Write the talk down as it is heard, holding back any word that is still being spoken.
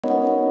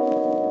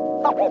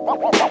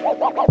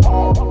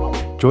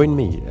Join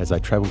me as I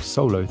travel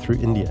solo through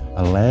India,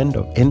 a land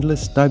of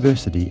endless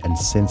diversity and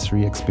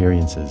sensory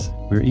experiences,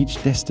 where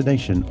each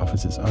destination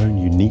offers its own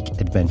unique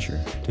adventure.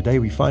 Today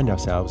we find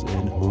ourselves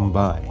in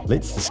Mumbai.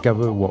 Let's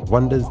discover what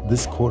wonders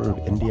this corner of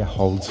India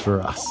holds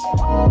for us.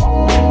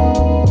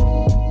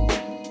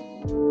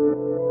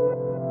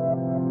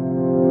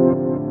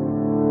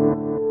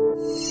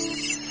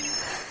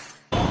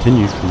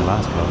 Continued from the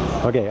last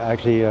vlog. Okay, I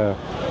actually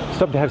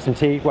stopped to have some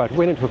tea. Well,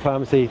 went into a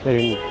pharmacy.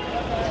 They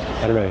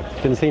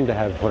didn't seem to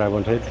have what I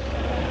wanted.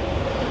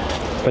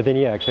 But then,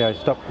 yeah, actually I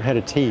stopped and had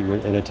a tea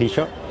in a tea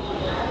shop.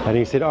 And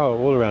he said, oh,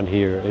 all around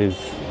here is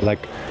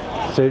like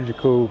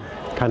surgical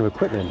kind of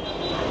equipment.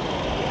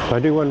 So I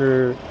do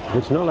wonder,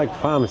 it's not like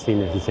pharmacy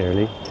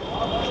necessarily,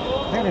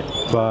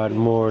 but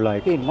more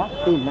like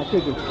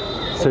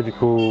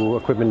surgical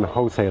equipment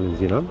wholesalers,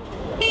 you know?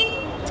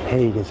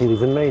 Hey, you can see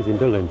these amazing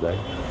buildings though.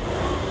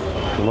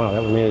 Wow,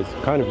 that one there is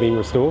kind of being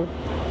restored.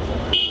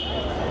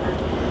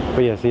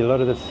 But yeah, see, a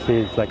lot of this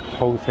is like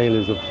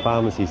wholesalers of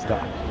pharmacy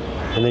stuff.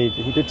 And then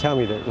he did tell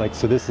me that, like,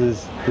 so this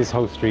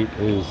whole street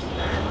is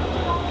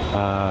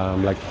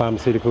like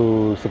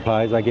pharmaceutical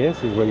supplies, I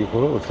guess, is what you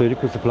call it, or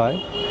surgical supplies.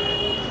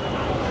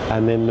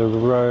 And then the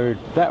road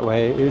that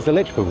way is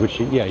electrical, which,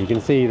 yeah, you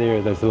can see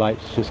there's the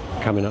lights just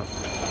coming up.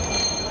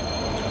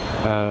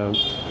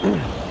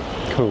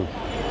 Cool.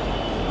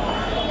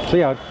 So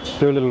yeah, I'll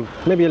do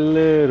maybe a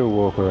little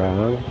walk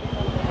around.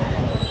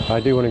 I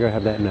do want to go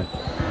have that nap.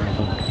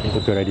 It's a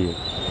good idea.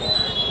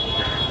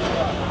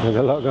 There's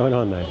a lot going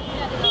on though.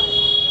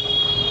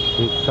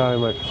 It's so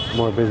much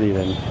more busy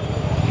than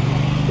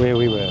where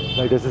we were.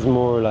 Like, this is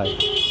more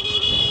like,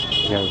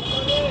 you know,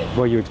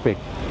 what you expect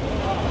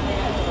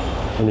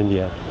in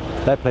India.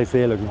 That place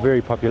there looks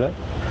very popular.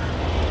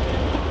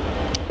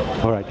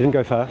 Alright, didn't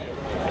go far.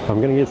 I'm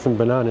going to get some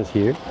bananas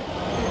here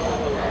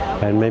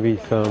and maybe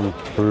some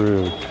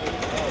fruit.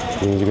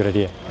 I think it's a good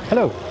idea.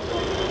 Hello!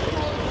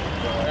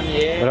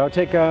 But I'll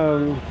take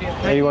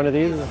maybe one of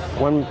these.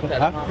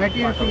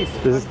 30 rupees.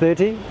 This is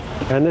 30,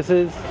 and this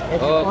is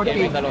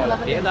 40. 40.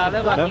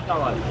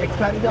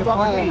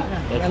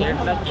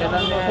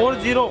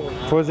 40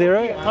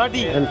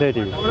 30 and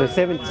 30. So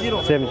 70,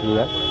 70,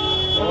 yeah?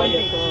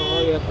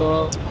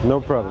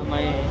 No problem.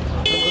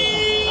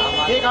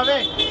 Take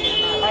away.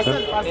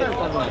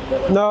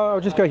 Parcel. No, I'll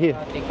just go here.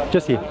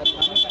 Just here.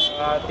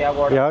 Yeah,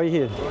 over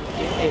here.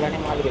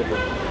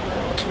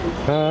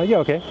 Yeah,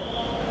 okay.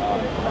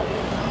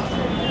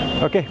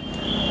 Okay,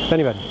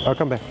 anyway, I'll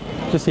come back.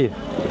 Just here.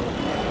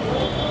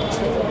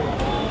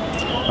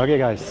 Okay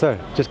guys, so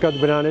just got the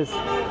bananas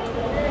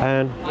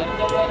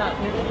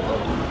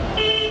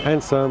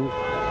and some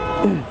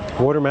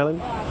watermelon.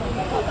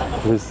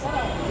 It was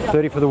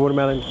 30 for the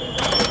watermelon,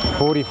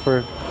 40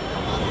 for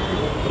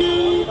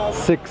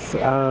 6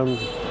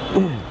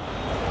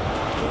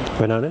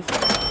 bananas.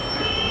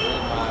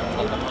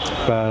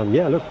 But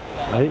yeah, look,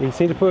 he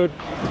seemed to put,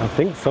 I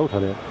think, salt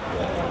on it.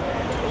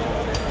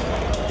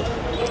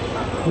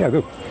 Yeah,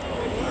 good.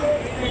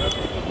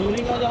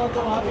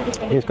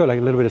 It's got like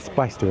a little bit of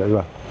spice to it as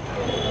well.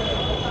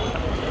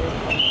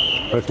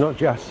 But it's not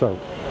just salt.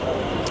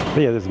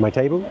 But yeah, this is my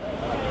table.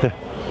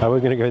 I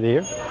was going to go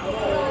there,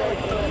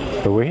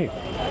 but we're here.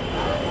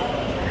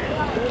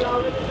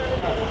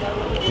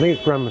 I think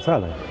it's gram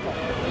masala.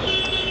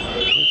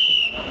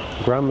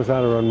 Gram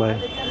masala on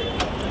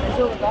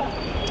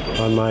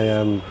my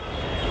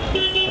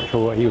not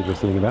sure what he was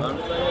listening about.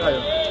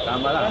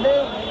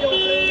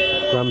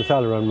 Gram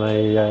masala on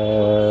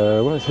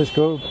my, what's this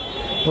called?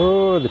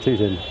 Oh, the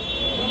tootin'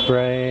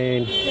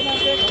 brain.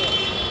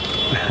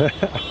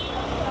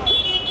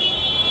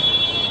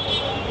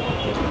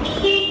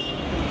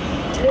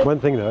 One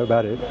thing though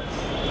about it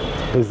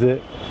is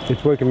that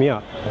it's woken me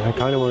up. I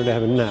kind of wanted to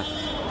have a nap.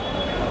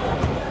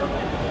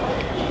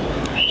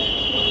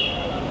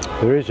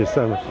 There is just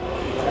so much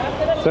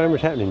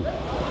happening.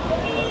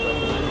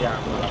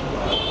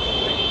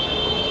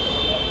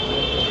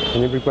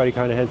 And everybody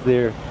kind of has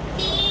their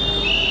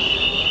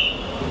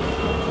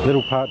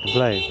little part to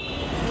play,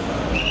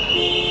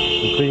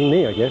 including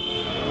me, I guess.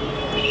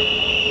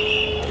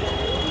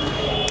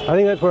 I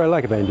think that's what I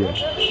like about India.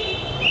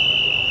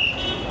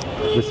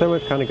 There's so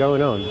much kind of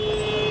going on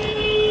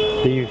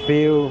that you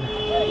feel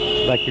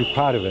like you're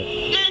part of it,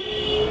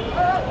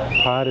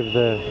 part of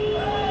the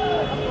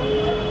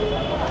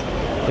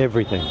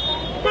everything.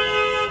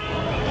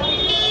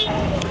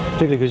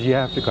 Particularly because you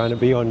have to kind of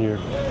be on your,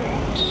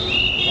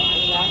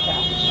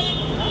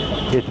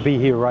 you have to be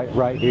here, right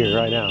here,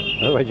 right now.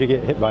 Otherwise you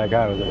get hit by a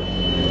car with it.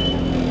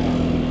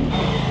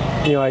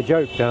 You know, I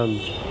joked,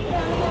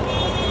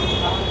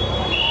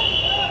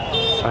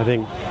 I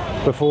think,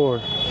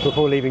 before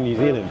leaving New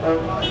Zealand.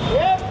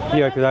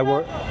 Yeah, because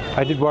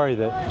I did worry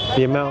that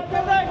the amount,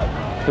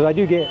 because I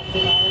do get,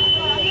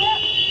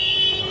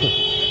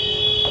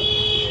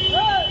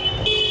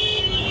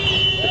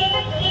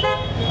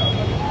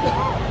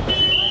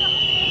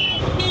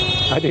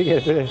 I do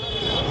get a bit of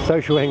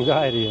social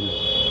anxiety and,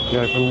 you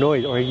know, from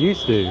noise, or I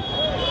used to.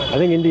 I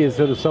think India's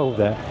sort of solved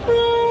that,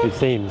 it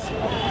seems.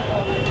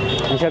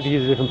 just have to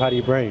use a different part of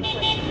your brain.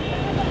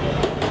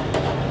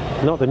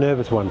 Not the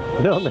nervous one.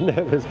 Not the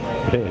nervous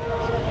bit.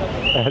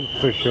 That's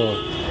for sure.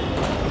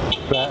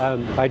 But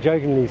I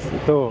jokingly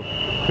thought,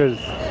 because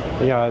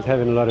I was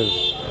having a lot of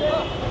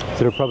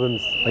sort of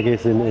problems, I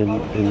guess,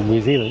 in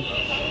New Zealand.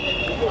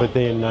 But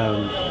then I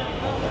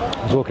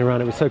was walking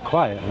around, it was so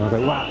quiet, and I was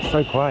like, wow, it's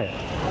so quiet.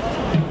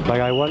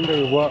 Like, I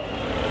wonder what,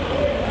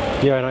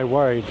 and I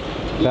worried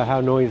about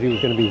how noisy it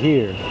was going to be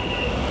here.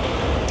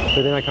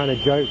 But then I kind of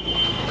joked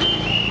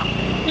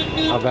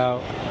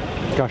about,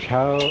 gosh,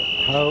 how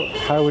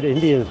would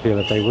Indians feel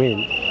if they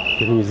went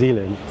to New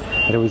Zealand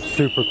and it was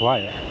super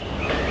quiet?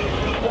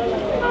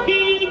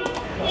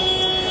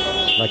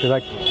 Like, cause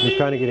I was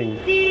kind of getting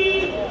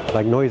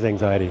like noise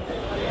anxiety.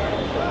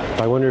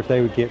 I wonder if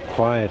they would get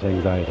quiet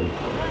anxiety.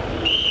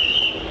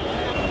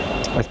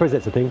 I suppose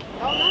that's the thing.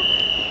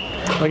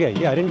 Okay,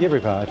 yeah, I didn't get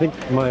very far. I think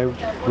my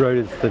road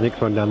is the next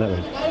one down that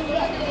way.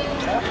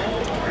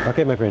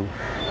 Okay, my friend.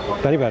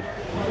 Dhanibad.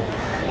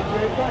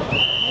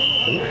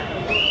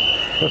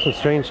 Got some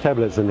strange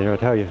tablets in there, I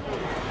tell you.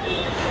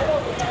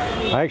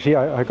 I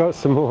got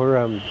some more,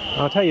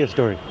 I'll tell you a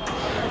story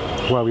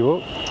while we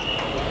walk.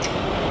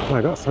 Oh,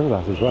 I got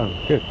sunglasses, wow,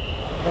 good.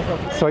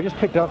 So I just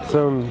picked up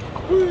some,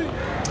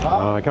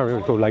 I can't remember what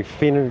it's called, like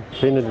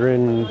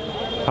phenidrin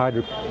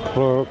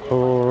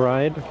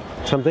hydrochloride,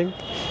 something.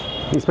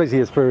 It's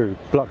basically for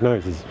blocked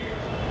noses,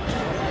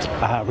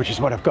 which is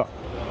what I've got,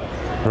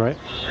 all right?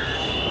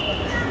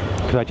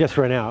 Because I just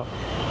ran out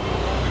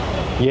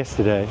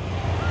yesterday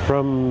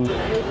from,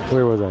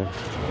 where was I?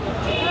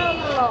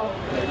 Hello.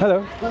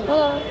 Hello.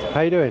 Hello.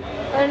 How you doing?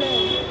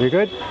 Hello. You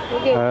good?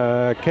 Okay.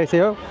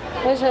 KCO?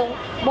 Yes,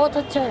 बहुत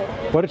अच्छा है.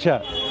 What a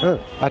chat.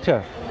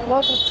 Acha.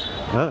 बहुत अच्छा.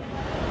 Huh?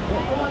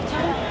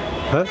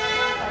 Huh?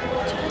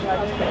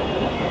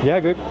 Yeah,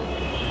 good.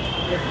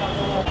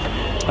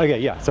 Okay,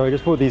 yeah, so I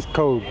just bought these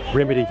cold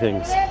remedy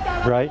things,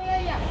 right?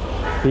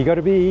 You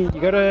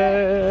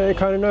gotta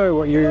kind of know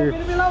what you're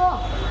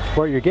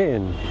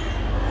getting,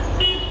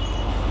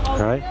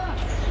 right?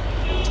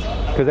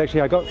 Because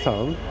actually I got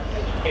some,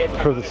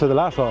 so the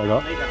last lot I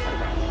got,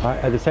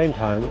 at the same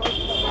time,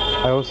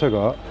 I also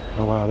got,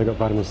 oh wow, they got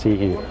vitamin C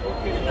here.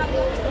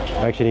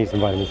 I actually need some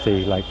vitamin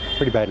C, like,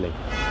 pretty badly.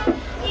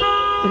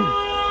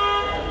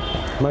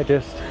 Might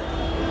just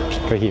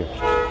go here.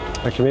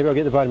 Actually, maybe I'll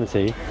get the vitamin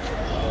C,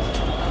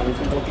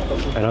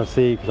 and I'll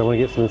see, because I want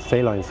to get some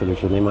saline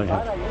solution, they might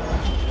have.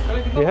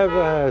 Do you have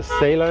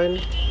saline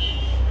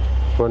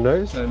for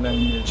nose?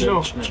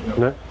 No.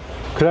 No?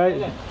 Could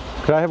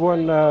I have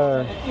one,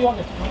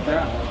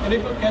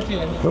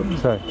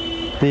 oops, sorry.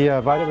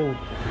 The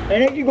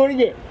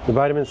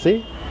vitamin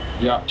C?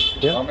 Yeah.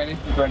 Yeah. How many?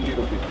 20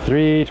 rupees.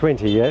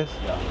 320, yes?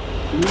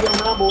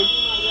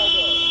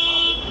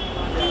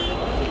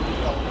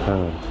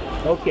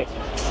 Okay,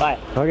 bye.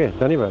 Okay,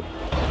 Dhanibad.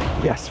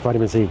 Yes,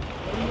 vitamin C.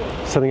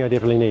 Something I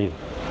definitely need.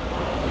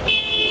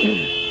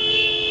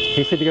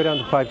 He said to go down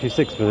to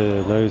 526 for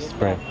the nose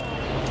spray.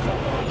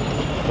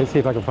 Let's see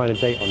if I can find a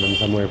date on them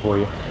somewhere for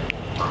you.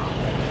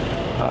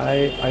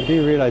 I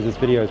do realize this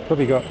video has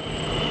probably got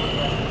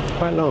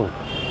quite long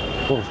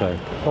also.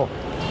 Oh,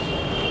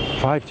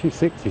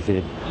 526 he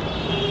said.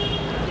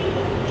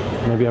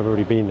 Maybe I've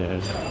already been there.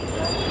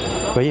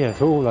 But yeah,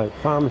 it's all like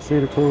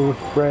pharmaceutical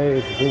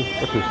sprays and things.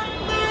 What is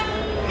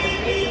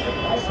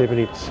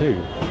 72?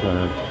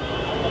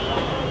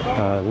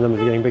 The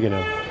numbers are getting bigger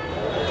now.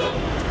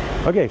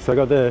 Okay, so I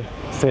got the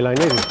saline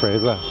nasal spray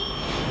as well.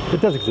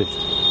 It does exist.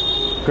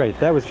 Great,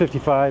 that was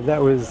 55,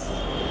 that was,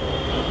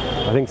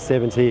 I think,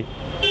 70.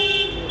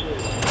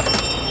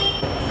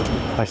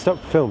 I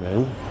stopped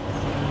filming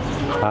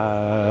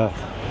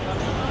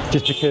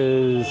just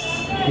because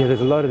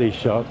there's a lot of these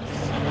shops,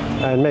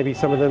 and maybe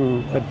some of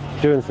them are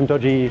doing some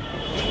dodgy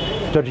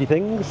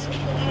things,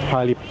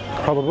 highly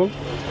probable,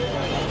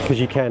 because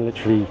you can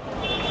literally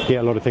get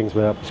a lot of things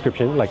without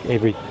prescription, like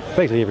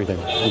basically everything,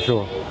 I'm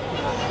sure.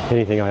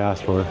 Anything I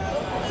asked for,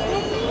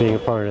 being a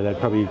foreigner, they'd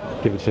probably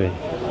give it to me.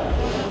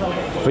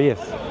 But yes,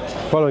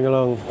 following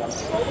along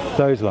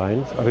those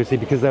lines, obviously,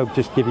 because they'll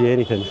just give you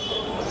anything.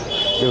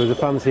 There was a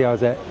pharmacy I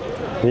was at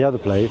in the other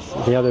place,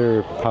 the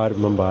other part of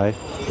Mumbai,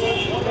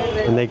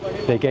 and they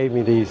gave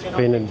me these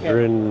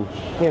phenidrin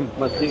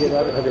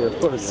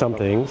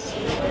somethings.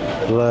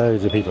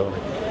 Loads of people.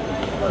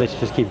 Let's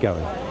just keep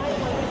going.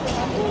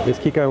 Let's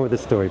keep going with the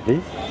story,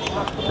 please.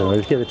 So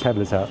let's get the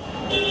tablets out.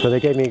 So they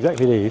gave me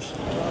exactly these,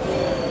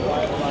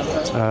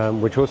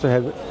 which also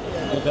have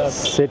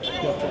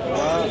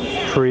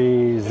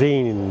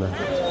cetirizine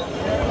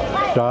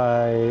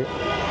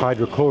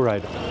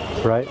dihydrochloride,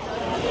 right?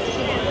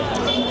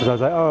 Because I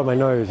was like, oh, my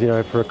nose,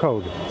 for a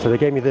cold. So they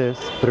gave me this,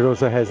 but it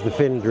also has the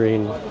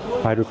phenidrin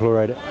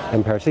hydrochloride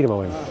and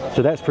paracetamol in.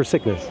 So that's for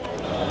sickness,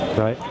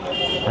 right?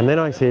 And then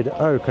I said,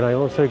 oh, can I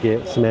also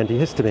get some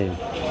antihistamine?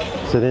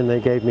 So then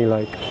they gave me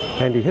like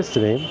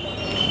antihistamine,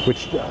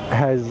 which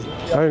has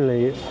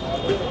only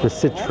the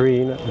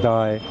citrine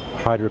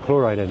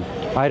dihydrochloride in.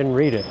 I didn't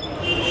read it.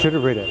 Should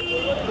have read it.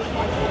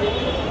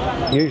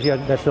 Usually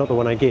that's not the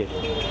one I get,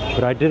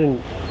 but I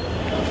didn't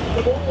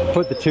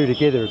put the two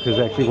together because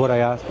actually what I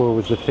asked for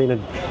was the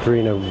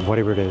phenadrine or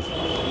whatever it is.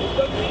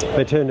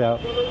 They turned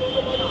out,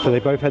 so they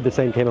both had the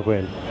same chemical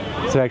in.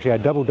 So actually I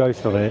double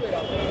dosed on it.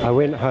 I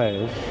went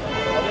home,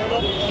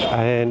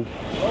 and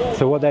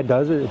so what that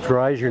does is it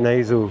dries your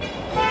nasal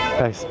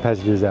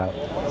passages out,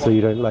 so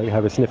you don't like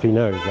have a sniffy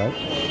nose, right?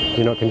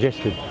 You're not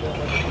congested.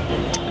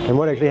 And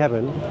what actually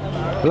happened,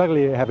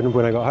 luckily it happened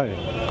when I got home.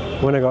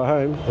 When I got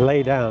home, I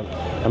lay down,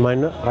 and I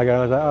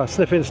was like, oh,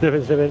 sniffing,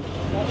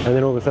 and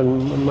then all of a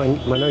sudden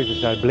my nose just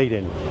started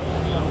bleeding,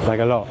 like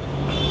a lot,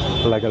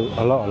 like a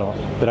lot.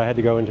 That I had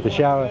to go into the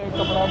shower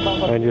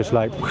and just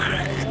like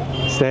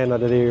stand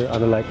under there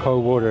under like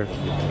cold water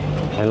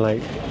and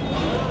like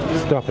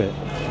stop it.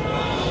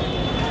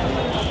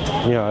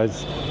 You know, I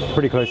was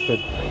pretty close to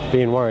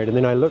being worried, and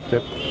then I looked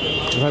at, I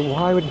was like,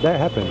 why would that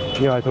happen?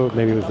 You know, I thought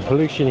maybe it was the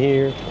pollution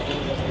here,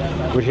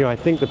 which, you know, I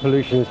think the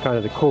pollution is kind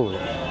of the cause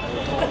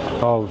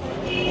of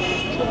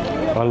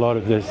a lot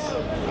of this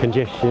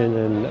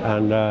congestion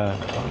and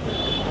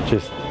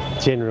just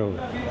general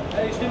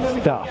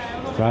stuff,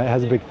 right? It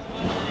has a big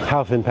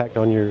health impact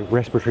on your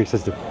respiratory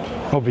system,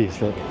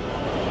 obviously.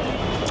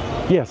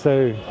 Yeah,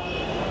 so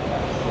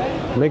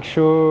make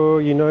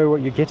sure you know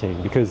what you're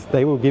getting, because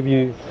they will give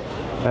you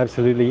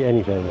absolutely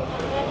anything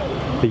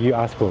that you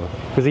ask for.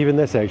 Because even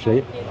this,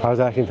 actually, I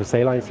was asking for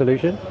saline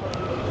solution,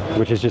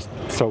 which is just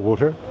salt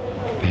water,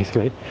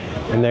 basically,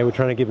 and they were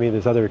trying to give me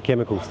this other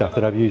chemical stuff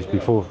that I've used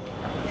before.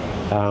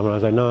 And I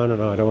was like, no,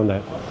 I don't want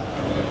that.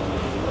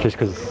 Just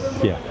because,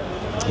 yeah,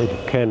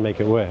 it can make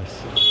it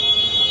worse.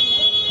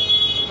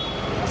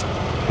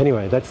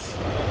 Anyway, that's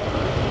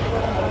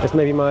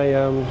maybe my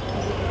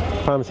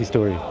pharmacy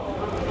story.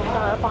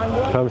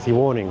 Pharmacy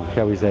warning,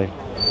 shall we say.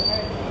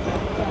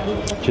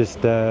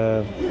 Just, you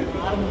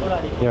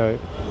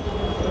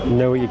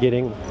know what you're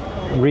getting.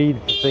 Read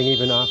the thing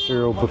even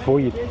after or before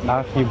you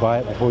buy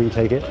it, before you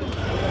take it.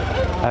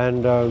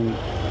 And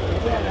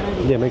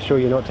yeah, make sure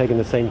you're not taking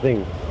the same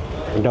thing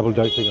and double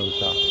dosing on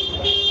stuff,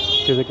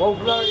 because it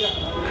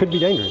could be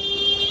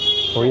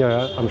dangerous. Or, you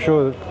know, I'm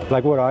sure,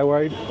 like what I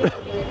worried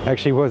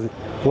actually was,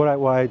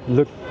 why I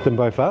looked them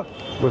both up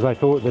was I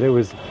thought that it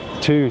was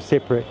two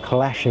separate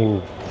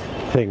clashing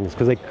things,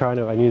 because I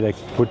knew they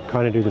would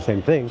kind of do the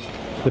same thing.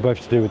 They're both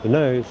to do with the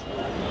nose.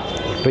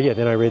 But yeah,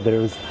 then I read that it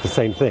was the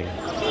same thing.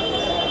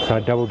 So I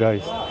double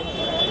dosed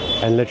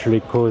and literally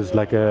caused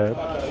like a,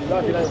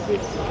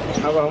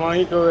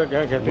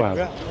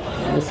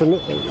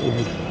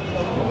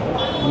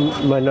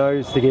 my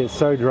nose to get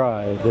so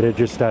dry that it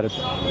just started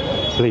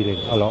bleeding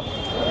a lot.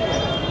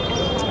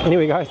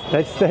 Anyway, guys,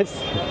 there's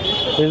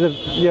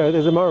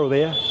a moral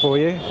there for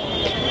you.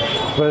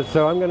 But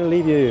so I'm going to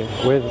leave you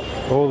with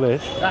all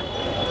this.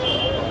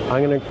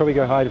 I'm going to probably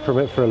go hide from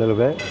it for a little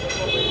bit,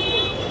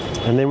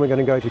 and then we're going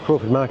to go to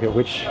Crawford Market,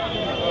 which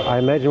I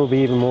imagine will be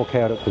even more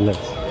chaotic than this.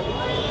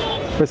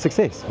 But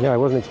success. Yeah, I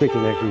wasn't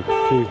expecting actually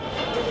to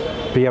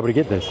be able to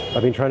get this.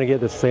 I've been trying to get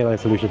this saline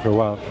solution for a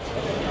while.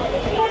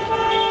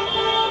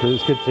 But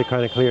it's good to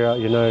kind of clear out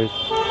your nose.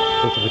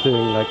 Also for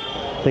doing like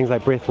things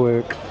like breath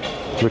work,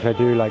 which I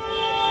do like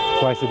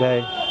twice a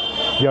day.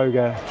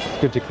 Yoga. It's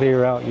good to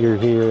clear out your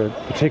hair,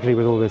 particularly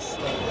with all this.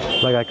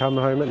 Like I come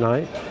home at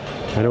night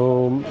and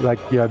all like,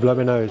 you know, I blow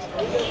my nose,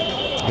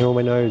 and all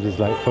my nose is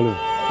like full of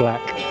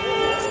black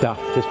stuff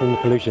just from the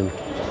pollution.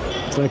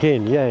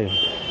 Again, yay,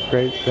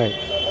 great.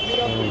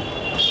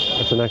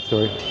 That's a nice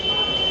story.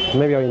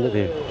 Maybe I'll end it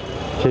there.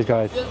 Cheers,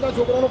 guys.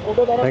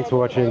 Thanks for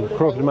watching.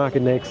 Crawford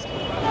Market next,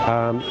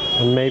 and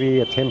maybe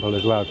a temple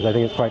as well, because I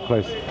think it's quite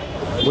close.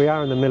 We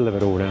are in the middle of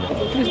it all now,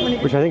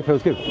 which I think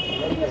feels good.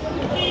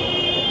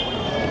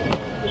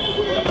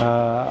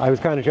 I was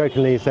kind of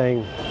jokingly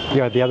saying, you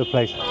know, the other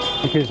place,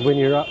 because when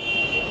you're up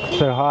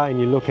so high and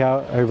you look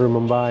out over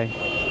Mumbai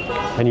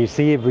and you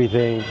see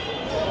everything,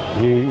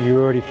 you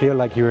already feel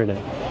like you're in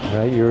it,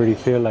 right? You already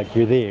feel like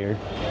you're there,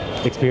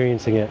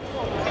 experiencing it.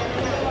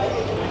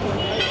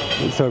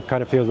 So it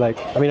kind of feels like,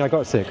 I mean, I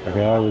got sick,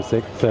 okay, I was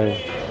sick, so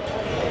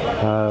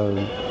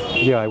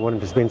yeah, I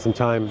wanted to spend some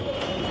time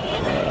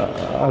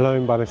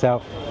alone by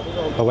myself,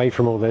 away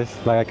from all this.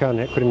 Like I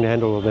couldn't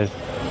handle all this.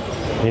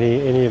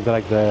 Any of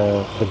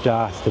the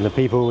dust and the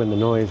people and the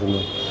noise and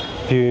the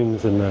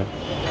fumes and the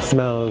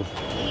smells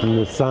and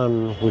the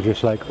sun was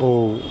just like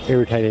all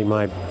irritating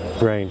my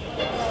brain,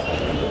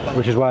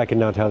 which is why I can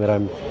now tell that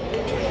I'm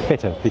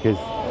better, because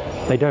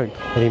they don't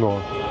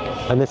anymore,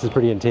 and this is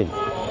pretty intense.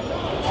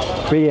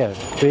 But yeah,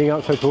 being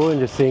up so tall and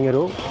just seeing it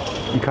all,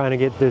 you kind of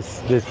get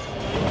this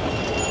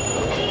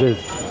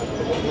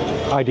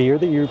idea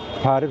that you're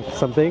part of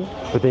something,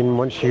 but then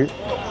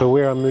but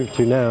where I'm moved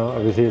to now,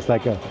 obviously it's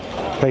like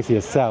basically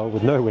a cell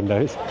with no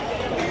windows.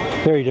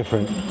 Very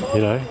different,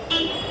 you know.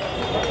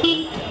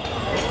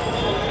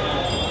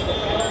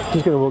 I'm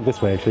just going to walk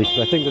this way actually, because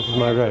I think this is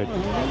my road.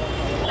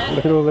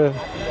 Look at all the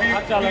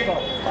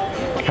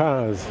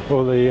cars,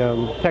 all the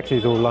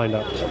taxis all lined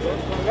up.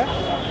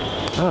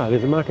 Ah,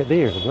 there's a market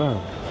there as well.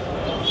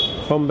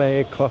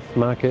 Bombay Cloth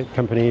Market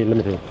Company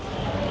Limited.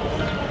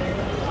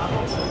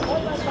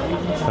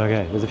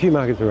 Okay, there's a few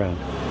markets around.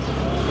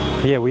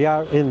 Yeah, we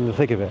are in the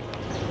thick of it,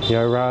 you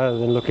know, rather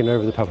than looking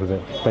over the top of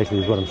it, basically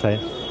is what I'm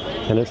saying.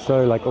 And it's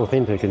so like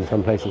authentic in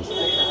some places.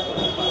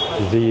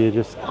 You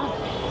just,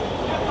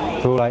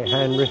 it's all like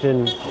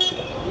handwritten,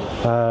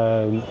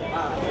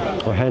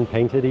 or hand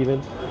painted even.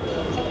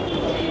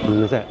 And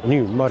there's that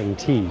new modern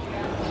tea,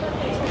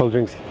 cold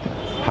drinks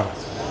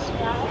house.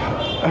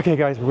 Okay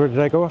guys, did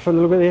I go off a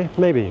little bit here?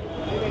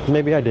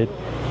 Maybe I did.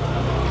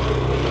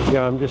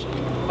 Yeah, I'm just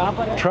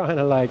trying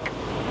to like,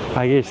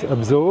 I guess,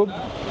 absorb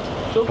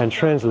and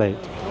translate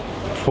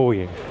for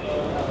you.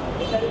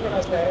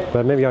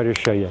 But maybe I'll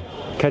just show you.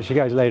 Catch you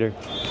guys later.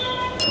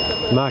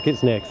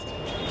 Market's next.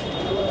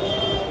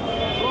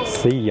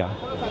 See ya.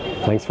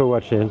 Thanks for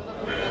watching.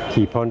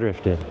 Keep on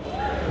drifting.